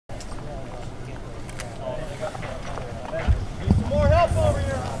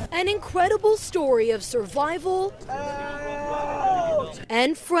An incredible story of survival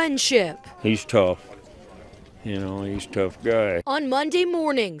and friendship. He's tough. You know, he's a tough guy. On Monday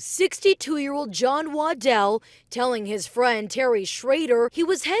morning, 62-year-old John Waddell telling his friend Terry Shrader he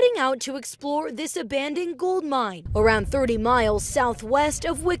was heading out to explore this abandoned gold mine around 30 miles southwest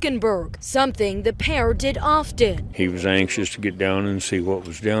of Wickenburg, something the pair did often. He was anxious to get down and see what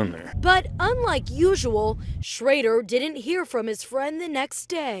was down there. But unlike usual, Shrader didn't hear from his friend the next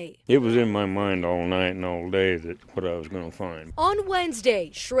day. It was in my mind all night and all day that what I was going to find. On Wednesday,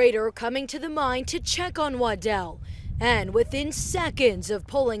 Shrader coming to the mine to check on Waddell. And within seconds of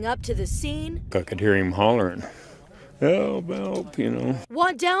pulling up to the scene, I could hear him hollering, help, help, you know.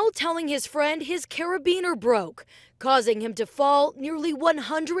 Waddell telling his friend his carabiner broke, causing him to fall nearly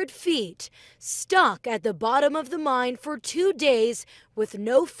 100 feet, stuck at the bottom of the mine for 2 days with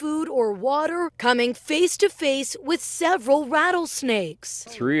no food or water, coming face to face with several rattlesnakes.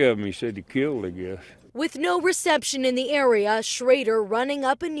 3 of them he said he killed, I guess. With no reception in the area, Shrader running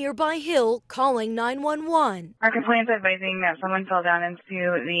up a nearby hill, calling 911. Our complaint's advising that someone fell down into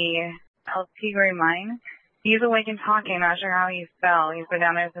the El Tigre mine. He's awake and talking, not sure how he fell. He's been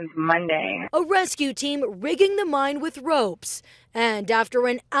down there since Monday. A rescue team rigging the mine with ropes, and after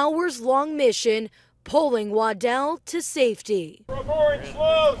an hours-long mission, pulling Waddell to safety.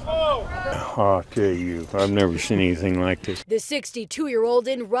 Slow. I'll tell you, I've never seen anything like this. The 62-year-old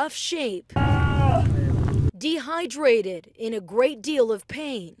in rough shape, dehydrated, in a great deal of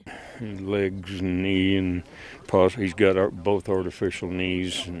pain. His legs and knee, and he's got both artificial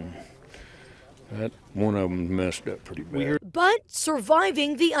knees, and that one of them messed up pretty bad. But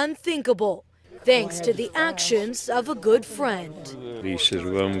surviving the unthinkable, thanks to the actions of a good friend. He says,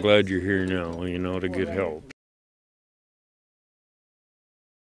 well, I'm glad you're here now, you know, to get help.